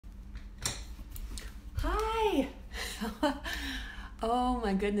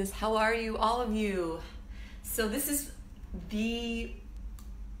my goodness, how are you, all of you? So this is the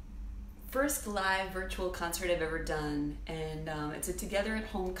first live virtual concert I've ever done, and it's a Together at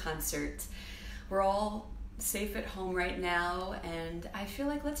Home concert. We're all safe at home right now, and I feel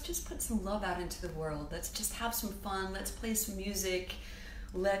like let's just put some love out into the world. Let's just have some fun. Let's play some music.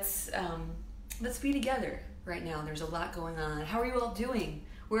 Let's be together right now. There's a lot going on. How are you all doing?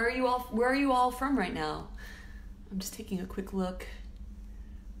 Where are you all from right now? I'm just taking a quick look.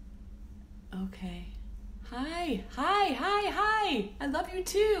 Okay. Hi. I love you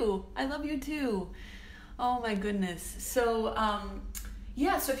too. Oh my goodness. So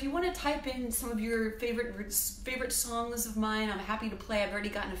yeah, so if you want to type in some of your favorite songs of mine, I'm happy to play. I've already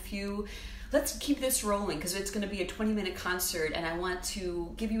gotten a few. Let's keep this rolling because it's going to be a 20-minute concert, and I want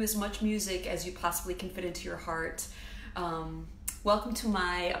to give you as much music as you possibly can fit into your heart. Welcome to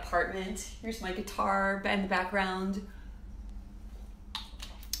my apartment. Here's my guitar in the background.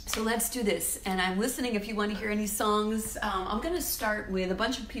 So let's do this, and I'm listening if you want to hear any songs. I'm going to start with a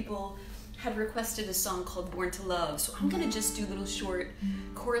bunch of people had requested a song called Born to Love, so I'm going to just do little short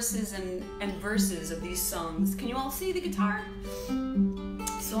choruses and verses of these songs. Can you all see the guitar?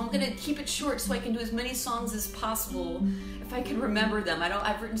 So I'm going to keep it short so I can do as many songs as possible if I can remember them.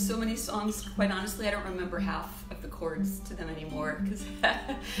 I've written so many songs, quite honestly, I don't remember half of the chords to them anymore, because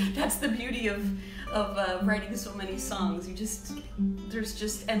that's the beauty of writing so many songs. There's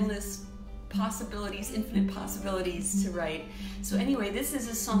just endless possibilities, infinite possibilities to write. So anyway, this is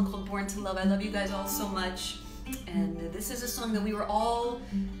a song called Born to Love. I love you guys all so much, and this is a song that we were all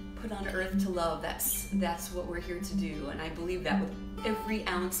put on earth to love. That's what we're here to do, and I believe that with every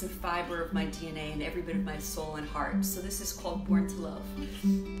ounce and fiber of my DNA and every bit of my soul and heart. So this is called Born to Love.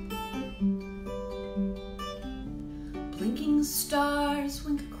 Blinking stars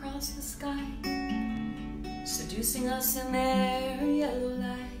wink across the sky, seducing us in their yellow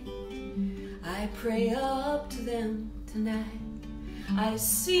light. I pray up to them tonight. I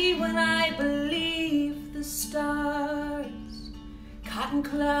see when I believe the stars. Cotton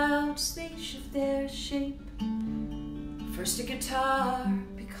clouds, they shift their shape. First a guitar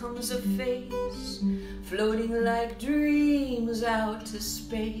becomes a face, floating like dreams out to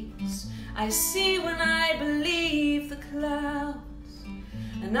space. I see when I believe the clouds,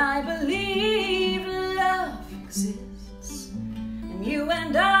 and I believe love exists. And you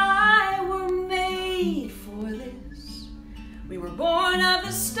and I were made for this. We were born of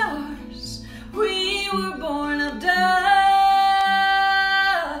the stars, we were born of dust.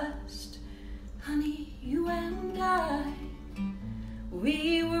 Honey, you and I,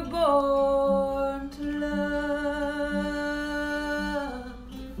 we were born to love.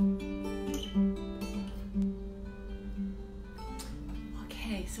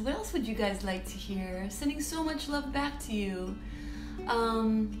 Okay, so what else would you guys like to hear? Sending so much love back to you.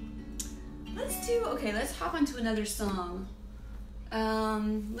 Let's hop onto another song.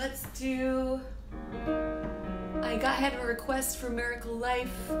 Let's do, I had a request for Miracle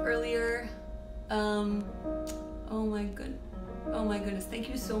Life earlier. Oh my goodness, thank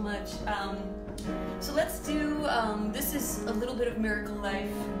you so much. So let's do, this is a little bit of Miracle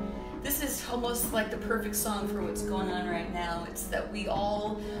Life. This is almost like the perfect song for what's going on right now. It's that we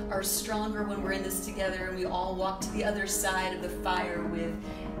all are stronger when we're in this together, and we all walk to the other side of the fire with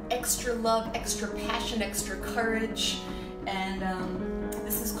extra love, extra passion, extra courage. And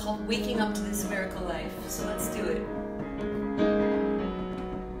this is called Waking Up to This Miracle Life. So let's do it.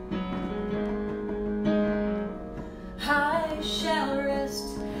 I shall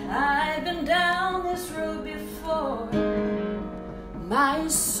rest. I've been down this road before. My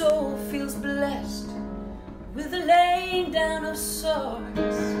soul feels blessed with the laying down of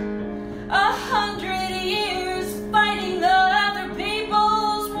swords. 100 years fighting other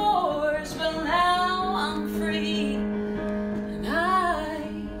people's wars, but now I'm free and I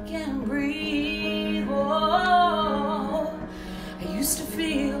can breathe. Whoa. I used to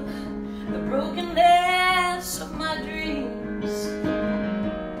feel the brokenness of my dreams.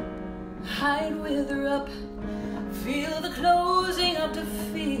 I'd wither up, feel the closing of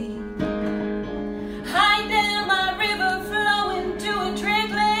defeat. I dam my river flow into a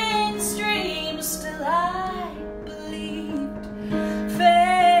trickling stream. Still I believed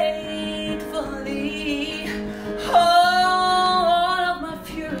faithfully. Oh, all of my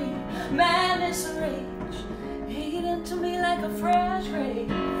fury, madness, and rage ate into me like a fresh grave,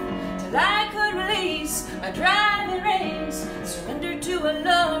 till I could release my driving reins, surrender to a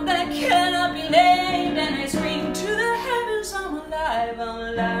love that cannot be named. And I scream to the heavens, I'm alive, I'm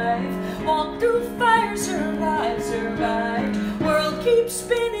alive. Walk through fire, survive, survived. World keeps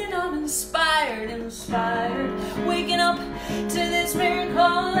spinning, I'm inspired, inspired. Waking up to this miracle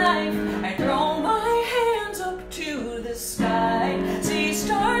life, I throw my hands up to the sky. See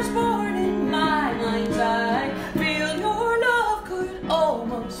stars born in my mind's eye. Feel your love could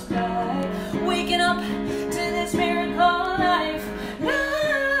almost die. Waking up to this miracle life.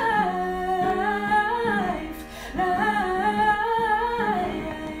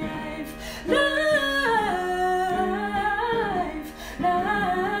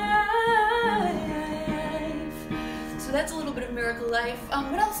 That's a little bit of Miracle Life.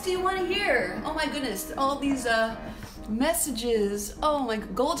 What else do you want to hear? Oh my goodness, all these messages. Oh my,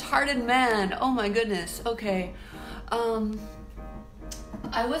 Gold-Hearted Man. Oh my goodness. Okay.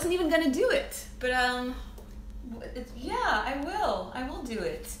 I wasn't even gonna do it, but yeah, I will do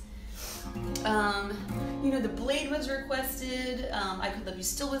it. You know, The Blade was requested. I Could Love You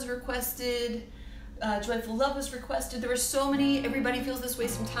Still was requested. Joyful Love was requested. There were so many. Everybody feels this way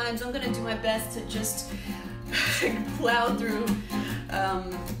sometimes. I'm gonna do my best to just plow through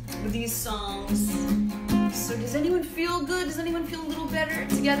these songs. So does anyone feel good? Does anyone feel a little better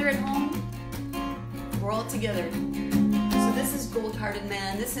together at home? We're all together. So this is Gold-Hearted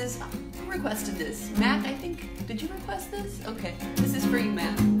Man. This is, who requested this? Matt, I think. Did you request this? Okay, this is for you,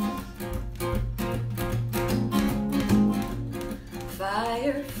 Matt.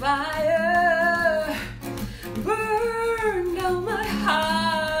 Fire, fire, burn down my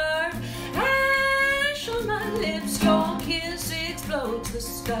heart. Ash on my lips, your kiss explodes the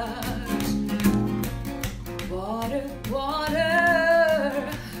stars. Water, water,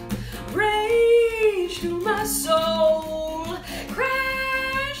 rage through my soul.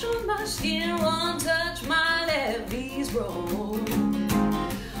 Crash on my skin, one touch, my levees roll.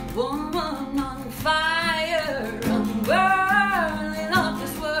 Woman on fire, I'm burning up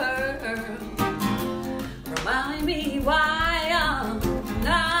this world. Remind me why I'm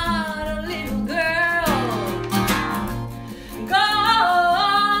not a little girl. Gold-hearted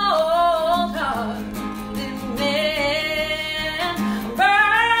man,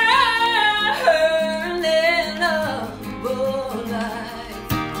 burning up life.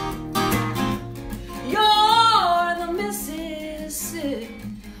 You're the Mississippi,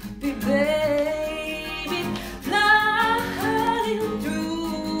 baby, flying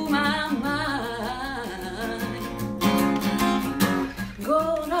through my mind.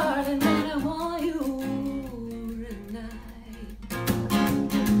 Gold-hearted man, I want you tonight.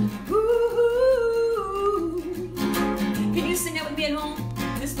 Ooh. Can you sing it with me at home?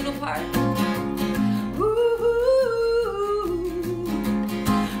 This little part. Ooh. Ooh.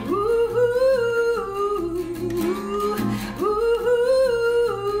 Ooh.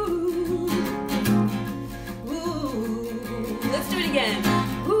 Ooh. Let's do it again.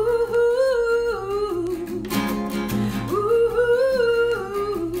 Ooh. Ooh.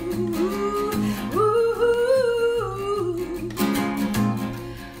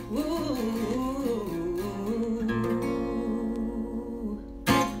 Ooh.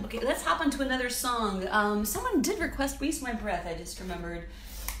 Okay, let's hop onto another song. Someone did request Waste My Breath, I just remembered.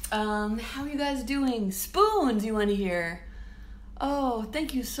 How are you guys doing? Spoons, you want to hear? Oh,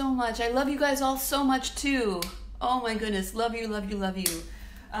 thank you so much. I love you guys all so much too. Oh my goodness, love you, love you, love you.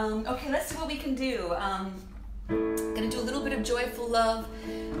 Okay, let's see what we can do. Gonna do a little bit of Joyful Love.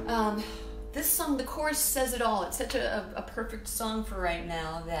 This song, the chorus says it all. It's such a perfect song for right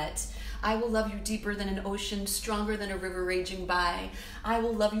now, that I will love you deeper than an ocean, stronger than a river raging by. I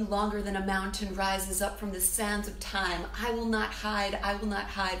will love you longer than a mountain rises up from the sands of time. I will not hide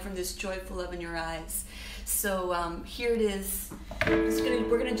from this joyful love in your eyes. So here it is.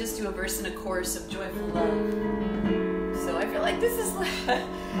 We're gonna just do a verse and a chorus of Joyful Love. So I feel like this is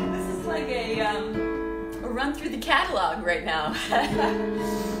like a run through the catalog right now.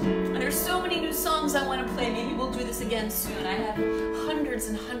 And there's so many new songs I want to play. Maybe we'll do this again soon. I have hundreds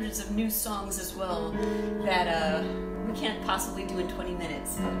and hundreds of new songs as well that we can't possibly do in 20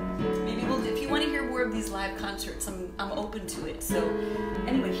 minutes. Maybe we'll, if you want to hear more of these live concerts, I'm open to it. So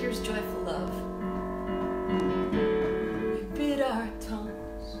anyway, here's Joyful Love. We bit our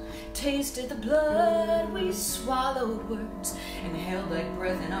tongues, tasted the blood, we swallowed words, inhaled like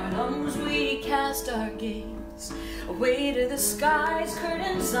breath in our lungs. We cast our gaze away to the skies,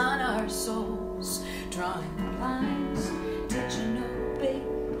 curtains on our souls, drawing the blinds. Did you know, babe,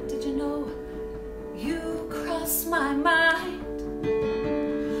 did you know you cross my mind?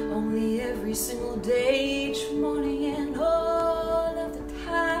 Only every single day, each morning and all of the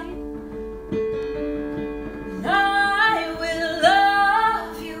time. And I will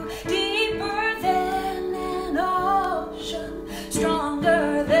love you deeper than an ocean,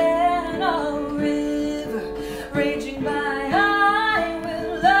 stronger than a river raging by. I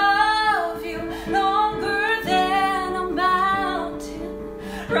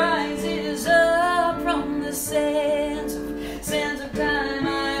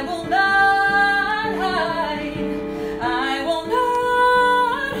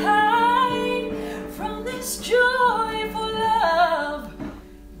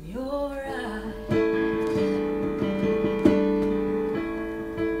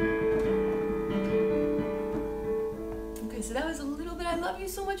love you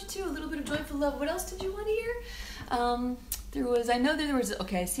so much too. A little bit of joyful love. What else did you want to hear? There was, I know there was,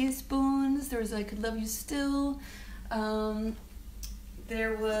 okay, I see spoons. There was I Could Love You Still.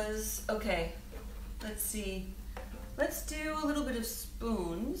 There was, okay, let's see. Let's do a little bit of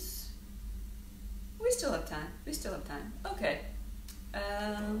spoons. We still have time. We still have time. Okay.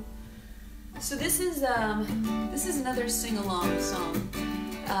 So this is another sing-along song.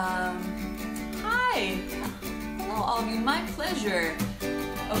 Hi. Hello, all of you. My pleasure.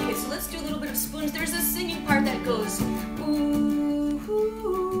 Okay, so let's do a little bit of spoons. There's a singing part that goes, ooh, ooh, ooh,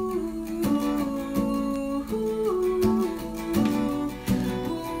 ooh.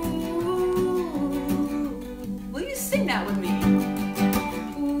 Will you sing that with me?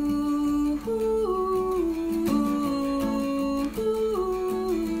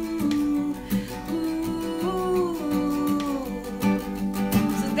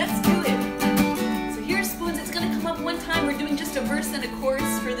 And a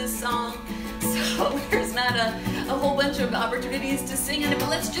chorus for this song, so there's not a whole bunch of opportunities to sing in it, but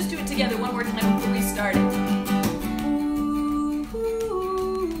let's just do it together one more time before we start it.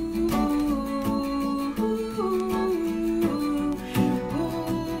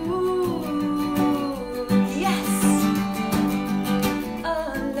 Yes!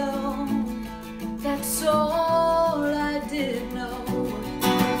 Alone, that's all I did know,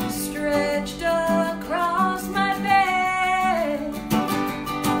 stretched across my bed.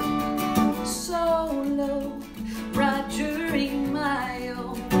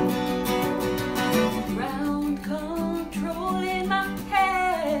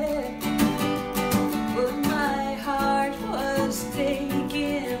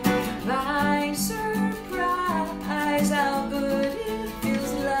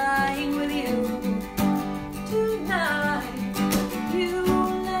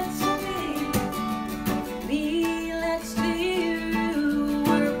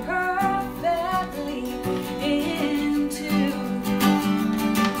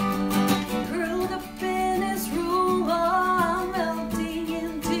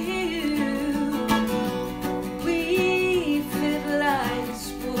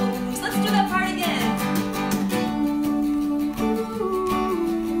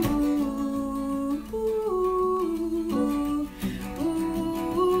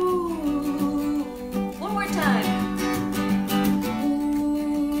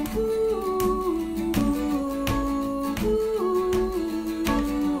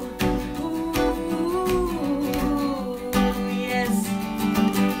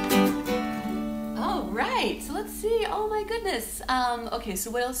 Okay,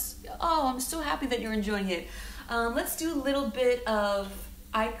 so what else? Oh, I'm so happy that you're enjoying it. Let's do a little bit of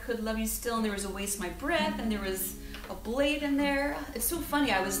I Could Love You Still, and there was a Waste My Breath, and there was a Blade in there. It's so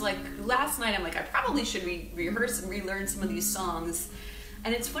funny. I was like, last night, I'm like, I probably should rehearse and relearn some of these songs.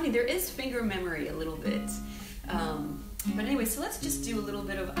 And it's funny, there is finger memory a little bit. But anyway, so let's just do a little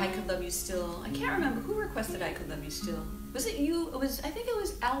bit of I Could Love You Still. I can't remember who requested I Could Love You Still. Was it you? I think it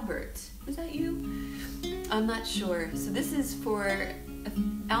was Albert. Was that you? I'm not sure. So this is for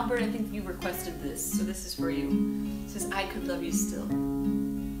Albert. I think you requested this, so this is for you. It says I Could Love You Still.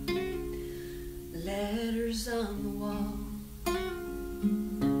 Letters on the wall,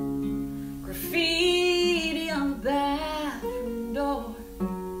 graffiti on the bathroom door.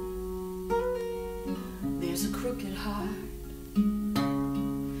 There's a crooked heart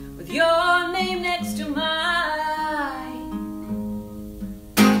with your name next to mine.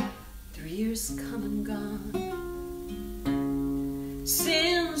 3 years come and gone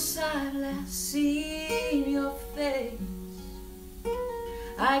since I last seen your face.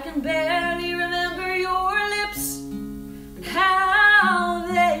 I can barely remember your lips and how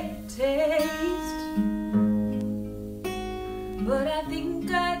they taste, but I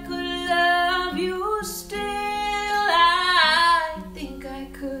think I could love you still. I think I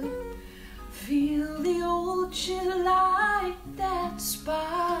could feel the old chill light that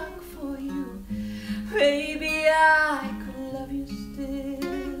spark for you. Baby, I could love you still.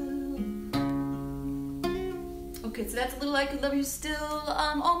 Okay, so that's a little I Could Love You Still.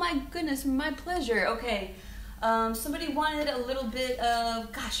 Oh my goodness, my pleasure. Okay, somebody wanted a little bit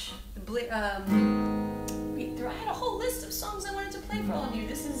of, gosh, I had a whole list of songs I wanted to play for all of you.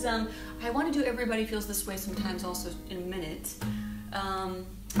 This is, I want to do Everybody Feels This Way Sometimes also in a minute. All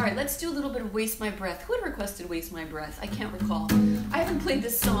right, let's do a little bit of Waste My Breath. Who had requested Waste My Breath? I can't recall. I haven't played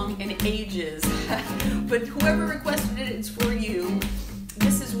this song in ages, but whoever requested it, it's for you.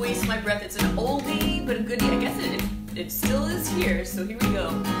 This is Waste My Breath. It's an oldie, but a goodie. I guess it still is here, so here we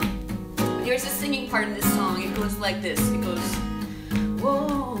go. There's a singing part in this song. It goes like this. It goes,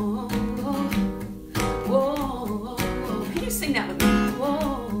 whoa, whoa, whoa, whoa. Can you sing that with me? Whoa.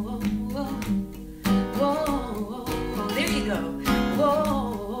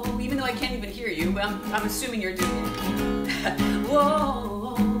 I'm assuming you're doing it.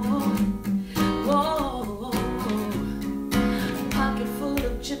 Whoa, whoa, pocket full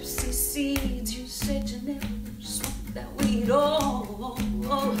of gypsy seeds. You said you never smoked that weed. Oh,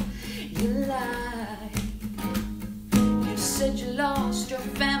 you lied. You said you lost your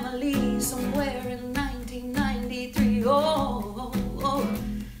family somewhere in 1993. Oh,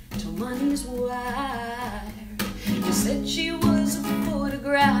 to money's wire. You said she was a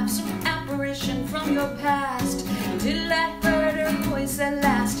photograph, some apparition from your past, until I heard her voice at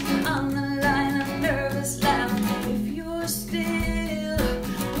last on the line, a nervous laugh. If you're still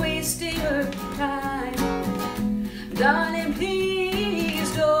wasting her time, darling,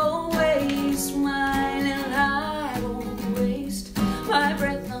 please don't waste mine, and I won't waste my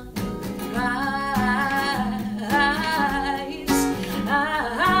breath on goodbyes.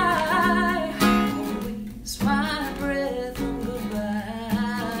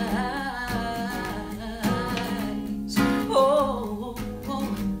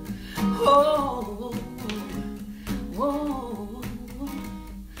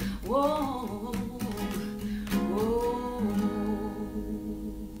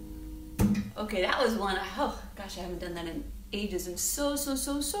 Okay, that was one. Oh gosh, I haven't done that in ages and so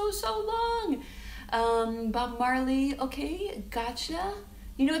long. Bob Marley. Okay, gotcha.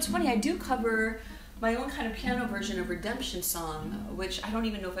 You know, it's funny. I do cover my own kind of piano version of Redemption Song, which I don't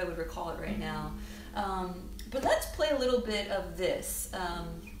even know if I would recall it right now. But let's play a little bit of this. Oh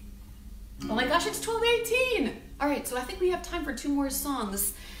my gosh, it's 12:18. All right, so I think we have time for 2 more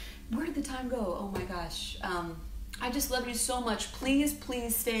songs. Where did the time go? Oh my gosh. I just love you so much. Please,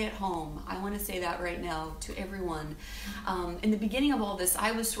 please stay at home. I want to say that right now to everyone. In the beginning of all this,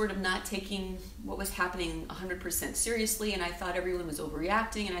 I was sort of not taking what was happening 100% seriously, and I thought everyone was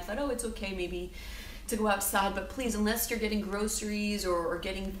overreacting, and I thought, oh, it's okay maybe to go outside, but please, unless you're getting groceries or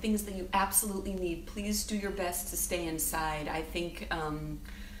getting things that you absolutely need, please do your best to stay inside. I think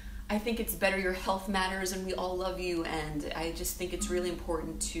it's better. Your health matters, and we all love you, and I just think it's really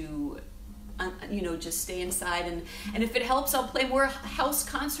important to just stay inside, and if it helps, I'll play more house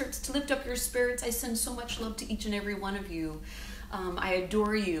concerts to lift up your spirits. I send so much love to each and every one of you. I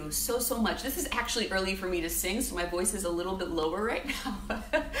adore you so much. This is actually early for me to sing, so my voice is a little bit lower right now.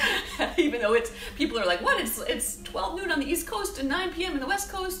 Even though people are like, what? It's 12 noon on the East Coast and 9 p.m. in the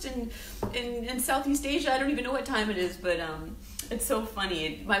West Coast and in Southeast Asia. I don't even know what time it is, but it's so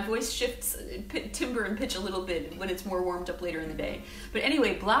funny. My voice shifts timbre and pitch a little bit when it's more warmed up later in the day. But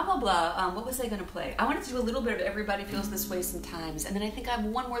anyway, blah, blah, blah. What was I going to play? I wanted to do a little bit of Everybody Feels This Way Sometimes. And then I think I have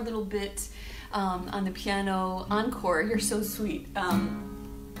one more little bit on the piano encore. You're so sweet.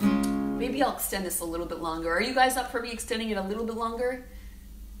 Maybe I'll extend this a little bit longer. Are you guys up for me extending it a little bit longer?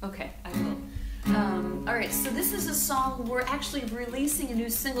 Okay, I will. All right, so this is a song. We're actually releasing a new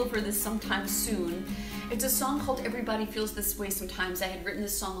single for this sometime soon. It's a song called Everybody Feels This Way Sometimes. I had written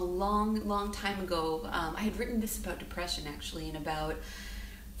this song a long time ago. I had written this about depression, actually, and about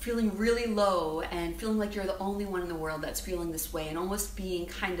feeling really low and feeling like you're the only one in the world that's feeling this way, and almost being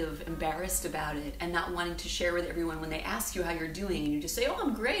kind of embarrassed about it and not wanting to share with everyone when they ask you how you're doing, and you just say, oh,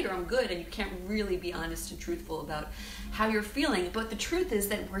 I'm great, or I'm good, and you can't really be honest and truthful about how you're feeling. But the truth is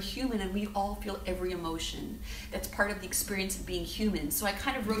that we're human, and we all feel every emotion. That's part of the experience of being human. So I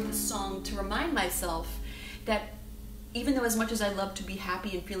kind of wrote this song to remind myself that even though as much as I love to be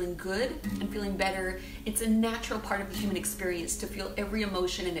happy and feeling good and feeling better, it's a natural part of the human experience to feel every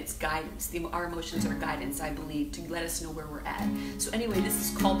emotion and its guidance. Our emotions are guidance, I believe, to let us know where we're at. So anyway, this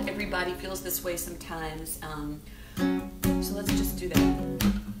is called Everybody Feels This Way Sometimes. So let's just do that.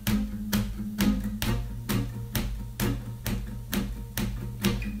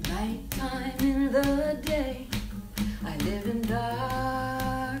 Nighttime in the day, I live in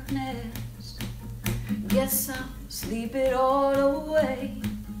darkness. Guess I'll sleep it all away.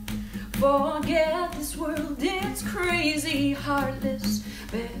 Forget this world, it's crazy, heartless.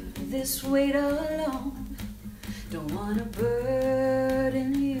 Bear this weight alone. Don't wanna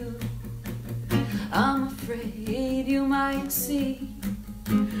burden you. I'm afraid you might see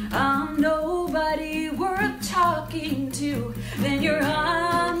I'm nobody worth talking to. Then you're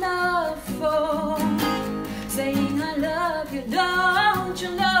on the phone saying I love you, don't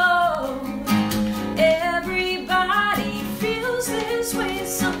you know? Everybody feels this way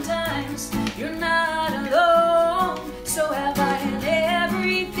sometimes. You're not alone. So have I, and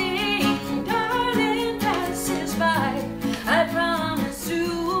everything, darling, passes by. I promise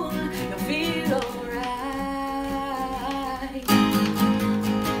soon you'll feel alright.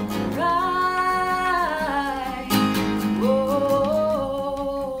 Alright.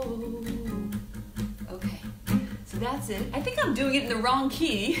 Whoa. that's it. I think I'm doing it in the wrong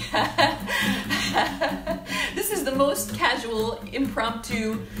key. This is the most casual,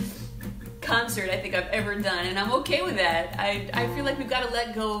 impromptu concert I think I've ever done, and I'm okay with that. I feel like we've got to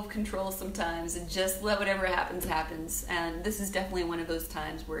let go of control sometimes and just let whatever happens, happens. And this is definitely one of those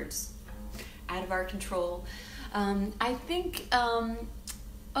times where it's out of our control. I think, oh,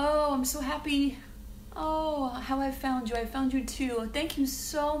 I'm so happy. Oh, how I found you. I found you too. Thank you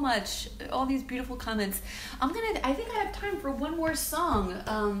so much. All these beautiful comments. I think I have time for one more song.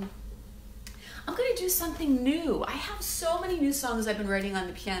 I'm gonna do something new. I have so many new songs I've been writing on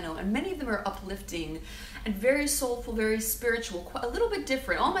the piano, and many of them are uplifting and very soulful, very spiritual, a little bit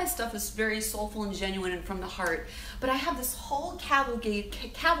different. All my stuff is very soulful and genuine and from the heart, but I have this whole cavalcade,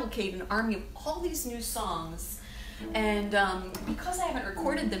 an army of all these new songs. And because I haven't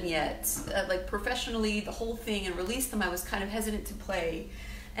recorded them yet, like professionally, the whole thing, and released them, I was kind of hesitant to play.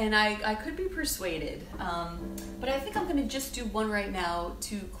 And I could be persuaded. But I think I'm going to just do one right now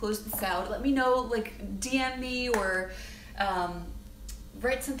to close this out. Let me know, like, DM me or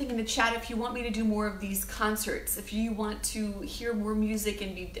write something in the chat if you want me to do more of these concerts. If you want to hear more music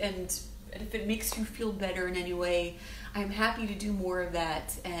and if it makes you feel better in any way, I'm happy to do more of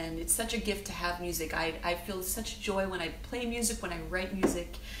that. And it's such a gift to have music. I feel such joy when I play music, when I write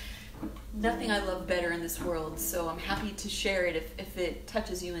music. Nothing I love better in this world. So I'm happy to share it if it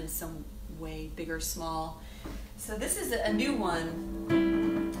touches you in some way, big or small. So this is a new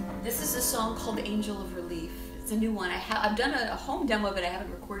one. This is a song called Angel of Relief. It's a new one. I've done a home demo of it. I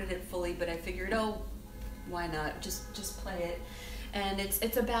haven't recorded it fully, but I figured, oh, why not? Just play it. And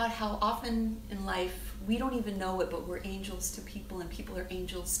it's about how often in life we don't even know it, but we're angels to people and people are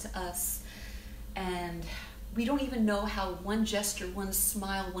angels to us. And we don't even know how one gesture, one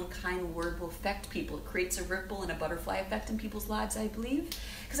smile, one kind word will affect people. It creates a ripple and a butterfly effect in people's lives, I believe.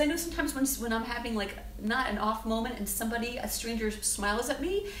 Because I know sometimes when I'm having like not an off moment and a stranger smiles at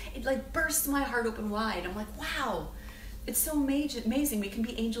me, it like bursts my heart open wide. I'm like, wow, it's so amazing. We can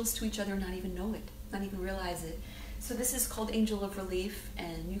be angels to each other and not even know it, not even realize it. So this is called Angel of Relief,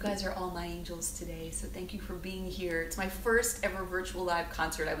 and you guys are all my angels today, so thank you for being here. It's my first ever virtual live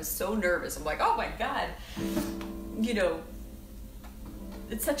concert. I was so nervous. I'm like, oh my God. You know,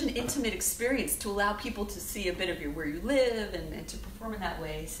 it's such an intimate experience to allow people to see a bit of where you live and to perform in that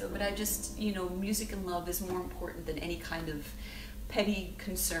way. So, but I just, you know, music and love is more important than any kind of petty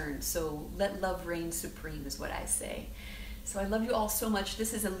concern. So let love reign supreme is what I say. So I love you all so much.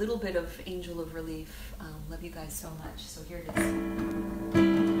 This is a little bit of Angel of Relief. Love you guys so much. So here it is.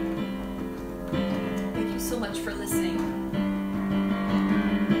 Thank you so much for listening.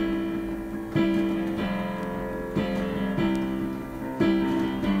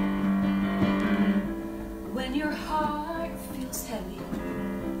 When your heart feels heavy,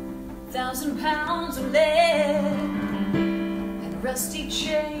 1,000 pounds of lead, and rusty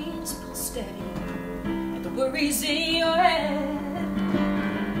chains pull steady, worries in your head,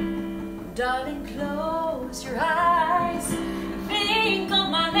 darling, close your eyes, think of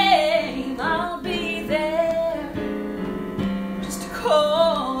my name, I'll be there, just a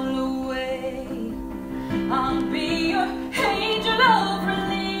call away, I'll be your angel of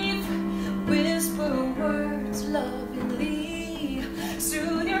relief, whisper words lovingly,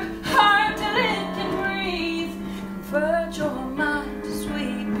 soothe your heart till it can breathe, convert your mind to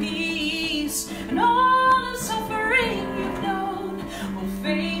sweet peace, and all you've known will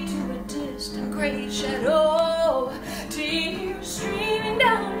fade to a distant gray shadow, tears streaming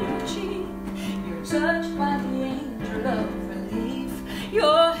down your cheek, you're touched by the angel of relief,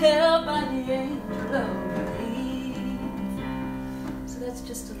 you're held by the angel of relief. So that's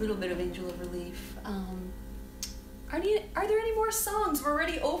just a little bit of Angel of Relief. Are there any more songs? We're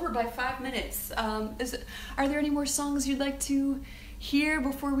already over by 5 minutes. Are there any more songs you'd like to hear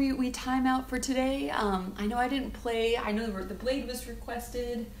before we time out for today? I know I didn't play. I know the Blade was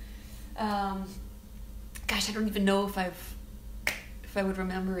requested. Gosh, I don't even know if I would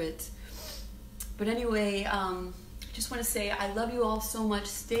remember it. But anyway, just want to say I love you all so much.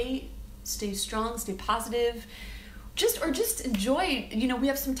 Stay strong, stay positive. Just enjoy. You know, we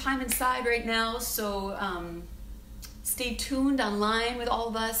have some time inside right now, so stay tuned online with all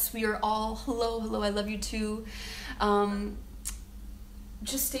of us. We are all hello. I love you too.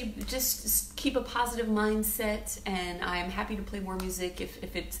 Just keep a positive mindset, and I'm happy to play more music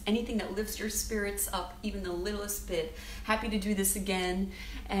if it's anything that lifts your spirits up even the littlest bit. Happy to do this again,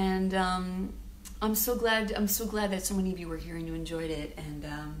 and I'm so glad that so many of you were here and you enjoyed it, and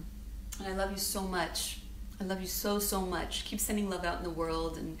I love you so much. I love you so much. Keep sending love out in the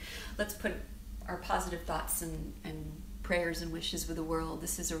world, and let's put our positive thoughts and prayers and wishes with the world.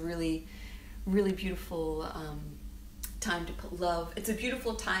 This is a really, really beautiful time to put love. It's a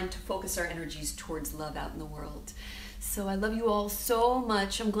beautiful time to focus our energies towards love out in the world. So I love you all so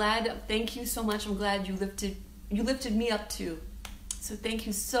much. I'm glad. Thank you so much. I'm glad you lifted me up too. So thank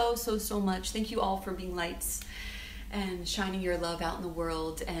you so much. Thank you all for being lights and shining your love out in the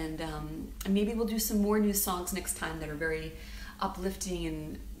world. And maybe we'll do some more new songs next time that are very uplifting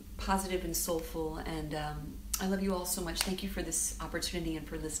and positive and soulful. And I love you all so much. Thank you for this opportunity and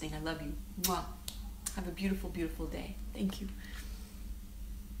for listening. I love you. Mwah. Have a beautiful, beautiful day. Thank you.